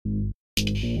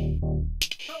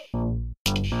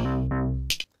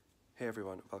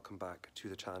everyone, welcome back to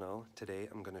the channel. Today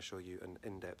I'm going to show you an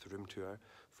in-depth room tour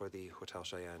for the Hotel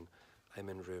Cheyenne. I'm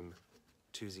in room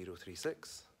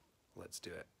 2036. Let's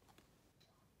do it.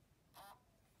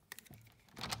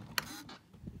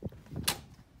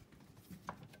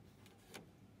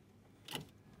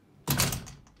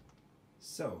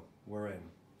 So, we're in.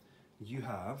 You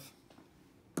have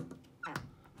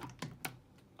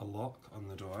a lock on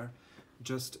the door.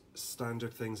 Just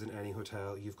standard things in any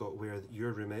hotel. You've got where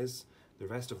your room is, the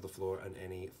rest of the floor, and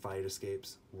any fire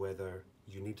escapes, whether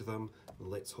you need them.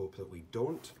 Let's hope that we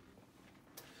don't.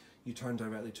 You turn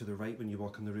directly to the right when you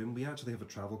walk in the room. We actually have a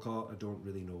travel cot. I don't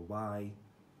really know why.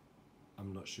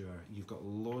 I'm not sure. You've got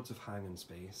loads of hanging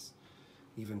space,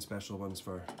 even special ones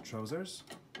for trousers,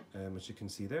 as you can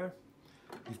see there.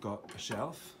 You've got a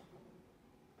shelf.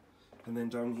 And then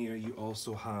down here you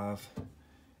also have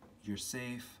your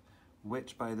safe,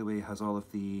 which by the way has all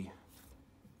of the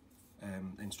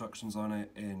instructions on it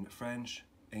in French,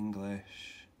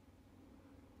 English,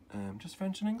 just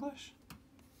French and English?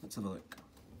 Let's have a look.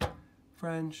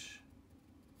 French,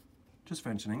 just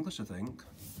French and English I think.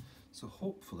 So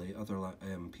hopefully other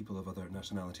people of other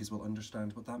nationalities will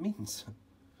understand what that means.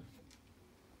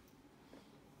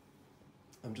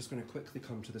 I'm just going to quickly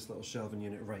come to this little shelving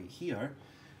unit right here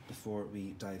before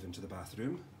we dive into the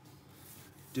bathroom.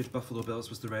 Did Buffalo Bills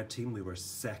was the red team. We were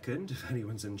second, if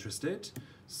anyone's interested.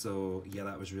 So yeah,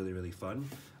 that was really, really fun.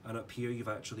 And up here you've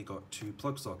actually got two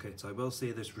plug sockets. I will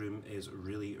say this room is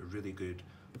really, really good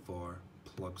for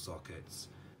plug sockets.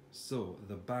 So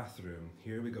the bathroom,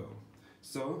 here we go.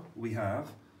 So we have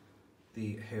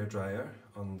the hairdryer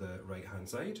on the right hand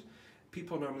side.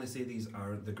 People normally say these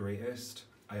aren't the greatest.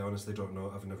 I honestly don't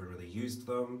know, I've never really used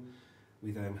them.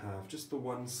 We then have just the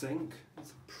one sink.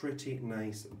 It's a pretty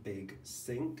nice big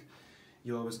sink.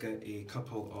 You always get a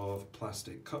couple of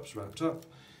plastic cups wrapped up.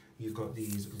 You've got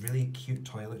these really cute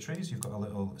toiletries. You've got a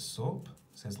little soap.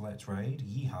 It says "Let's Ride,"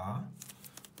 yeehaw.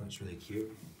 That's really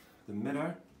cute. The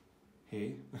mirror,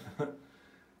 hey.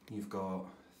 You've got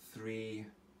 3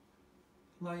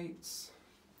 lights.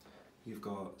 You've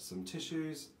got some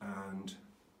tissues and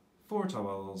 4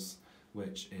 towels,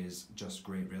 which is just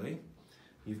great really.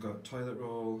 You've got toilet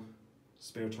roll,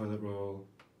 spare toilet roll,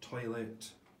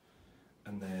 toilet,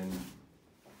 and then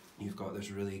you've got this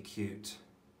really cute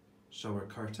shower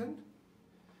curtain.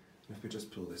 And if we just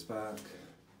pull this back,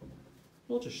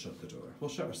 we'll just shut the door.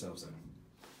 We'll shut ourselves in.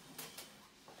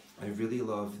 I really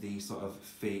love the sort of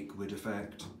fake wood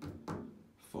effect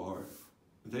for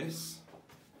this.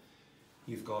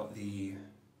 You've got the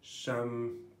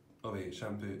shampoo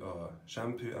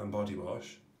and body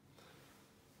wash.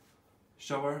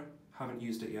 Shower, haven't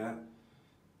used it yet.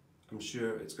 I'm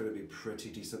sure it's going to be pretty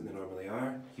decent, they normally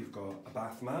are. You've got a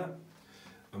bath mat,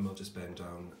 and we'll just bend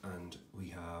down and we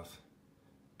have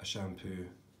a shampoo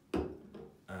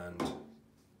and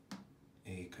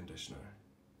a conditioner.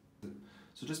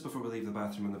 So just before we leave the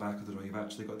bathroom in the back of the door, you've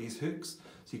actually got these hooks,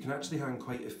 so you can actually hang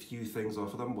quite a few things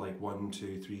off of them, like 1,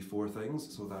 2, 3, 4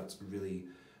 things, so that's really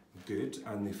good,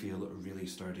 and they feel really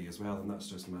sturdy as well, and that's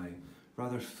just my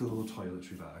rather full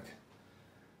toiletry bag.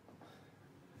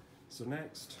 So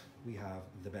next we have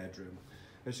the bedroom.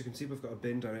 As you can see, we've got a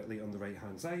bin directly on the right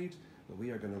hand side, but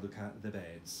we are going to look at the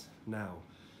beds. Now,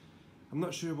 I'm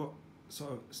not sure what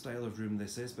sort of style of room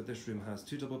this is, but this room has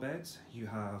 2 double beds. You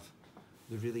have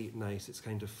the really nice, it's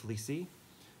kind of fleecy,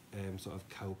 sort of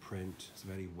cow print, it's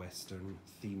very Western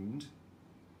themed.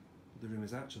 The room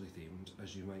is actually themed,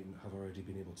 as you might have already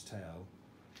been able to tell,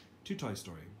 to Toy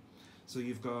Story. So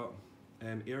you've got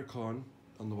aircon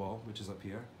on the wall, which is up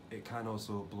here. It can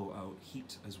also blow out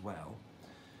heat as well.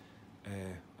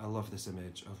 I love this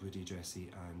image of Woody, Jessie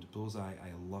and Bullseye,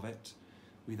 I love it.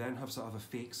 We then have sort of a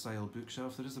fake style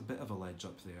bookshelf. There is a bit of a ledge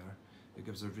up there. It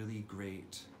gives a really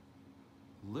great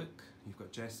look. You've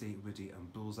got Jessie, Woody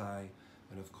and Bullseye,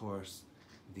 and of course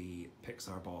the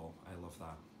Pixar ball. I love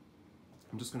that.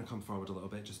 I'm just going to come forward a little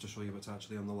bit just to show you what's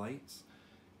actually on the lights.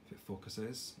 If it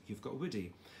focuses, you've got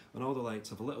Woody, and all the lights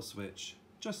have a little switch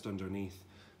just underneath,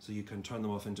 so you can turn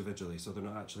them off individually, so they're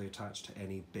not actually attached to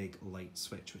any big light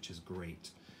switch, which is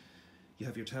great. You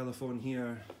have your telephone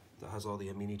here that has all the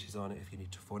amenities on it if you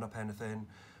need to phone up anything,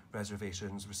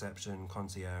 reservations, reception,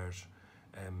 concierge,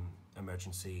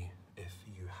 emergency if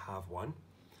you have one.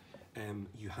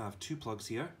 You have 2 plugs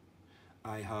here.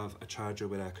 I have a charger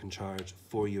where I can charge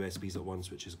 4 USBs at once,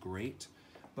 which is great,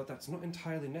 but that's not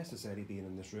entirely necessary being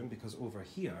in this room, because over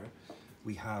here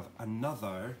we have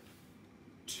another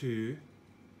 2,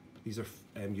 these are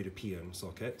European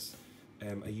sockets,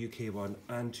 a UK one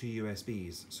and 2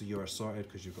 USBs, so you are sorted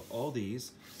because you've got all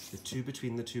these, the 2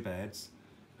 between the 2 beds,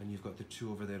 and you've got the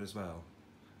 2 over there as well.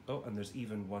 Oh, and there's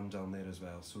even one down there as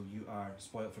well. So you are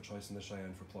spoilt for choice in the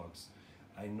Cheyenne for plugs.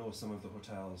 I know some of the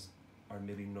hotels are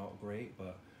maybe not great,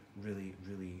 but really,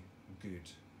 really good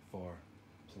for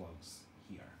plugs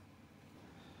here.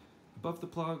 Above the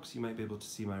plugs, you might be able to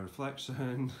see my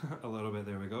reflection a little bit.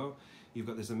 There we go. You've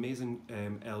got this amazing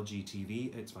LG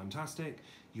TV. It's fantastic.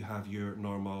 You have your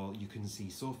normal, you can see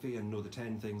Sophie and know the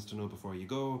 10 things to know before you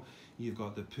go. You've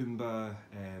got the Pumbaa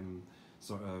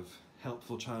sort of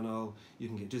helpful channel. You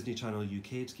can get Disney Channel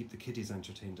UK to keep the kiddies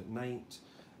entertained at night,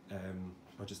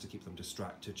 or just to keep them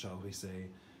distracted, shall we say.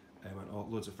 And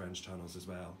loads of French channels as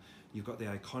well. You've got the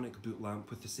iconic boot lamp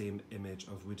with the same image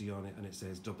of Woody on it, and it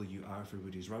says WR for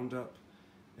Woody's Roundup.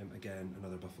 Again,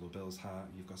 another Buffalo Bills hat.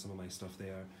 You've got some of my stuff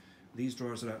there. These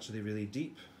drawers are actually really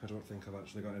deep. I don't think I've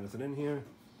actually got anything in here.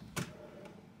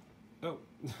 Oh,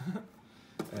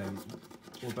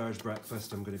 Old Bear's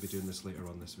breakfast. I'm going to be doing this later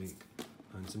on this week.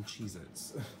 And some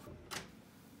Cheez-Its.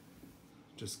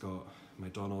 Just got my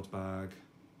Donald bag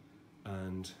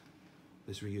and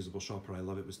this reusable shopper. I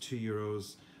love it. It was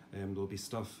 €2. There'll be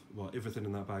stuff, well, everything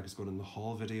in that bag is going in the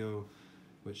haul video,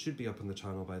 which should be up on the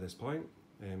channel by this point.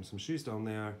 Some shoes down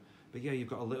there. But yeah, you've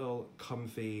got a little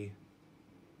comfy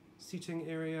seating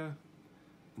area.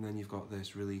 And then you've got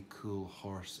this really cool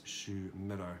horseshoe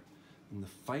mirror. And the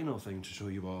final thing to show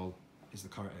you all is the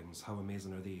curtains. How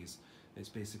amazing are these? It's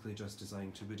basically just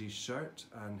designed to Woody's shirt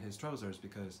and his trousers,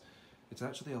 because it's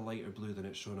actually a lighter blue than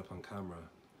it's shown up on camera.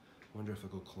 I wonder if I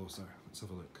go closer. Let's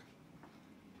have a look.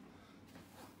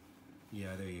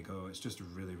 Yeah, there you go. It's just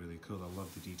really, really cool. I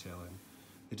love the detailing.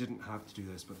 They didn't have to do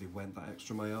this, but they went that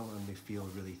extra mile, and they feel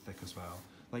really thick as well.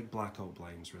 Like blackout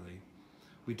blinds, really.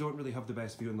 We don't really have the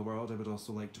best view in the world. I would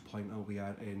also like to point out we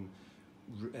are in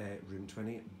room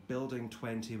 20, building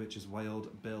 20, which is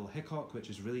Wild Bill Hickok, which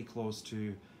is really close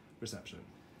to reception.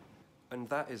 And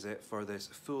that is it for this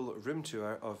full room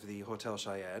tour of the Hotel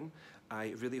Cheyenne.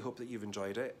 I really hope that you've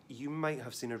enjoyed it. You might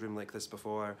have seen a room like this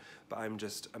before, but I'm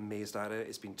just amazed at it.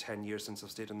 It's been 10 years since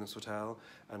I've stayed in this hotel,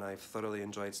 and I've thoroughly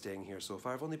enjoyed staying here so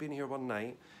far. I've only been here one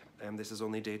night, and this is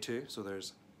only day 2, so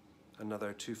there's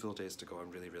another 2 full days to go. I'm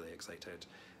really, really excited.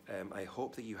 I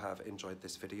hope that you have enjoyed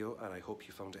this video, and I hope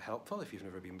you found it helpful if you've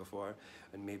never been before,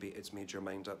 and maybe it's made your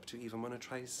mind up to even want to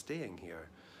try staying here.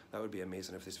 That would be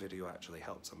amazing if this video actually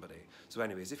helped somebody. So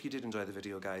anyways, if you did enjoy the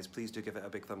video, guys, please do give it a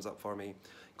big thumbs up for me.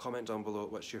 Comment down below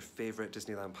what's your favourite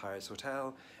Disneyland Paris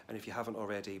hotel, and if you haven't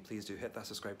already, please do hit that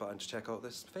subscribe button to check out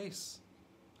this face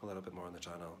a little bit more on the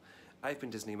channel. I've been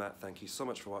Disney Matt, thank you so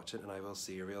much for watching, and I will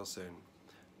see you real soon.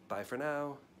 Bye for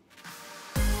now.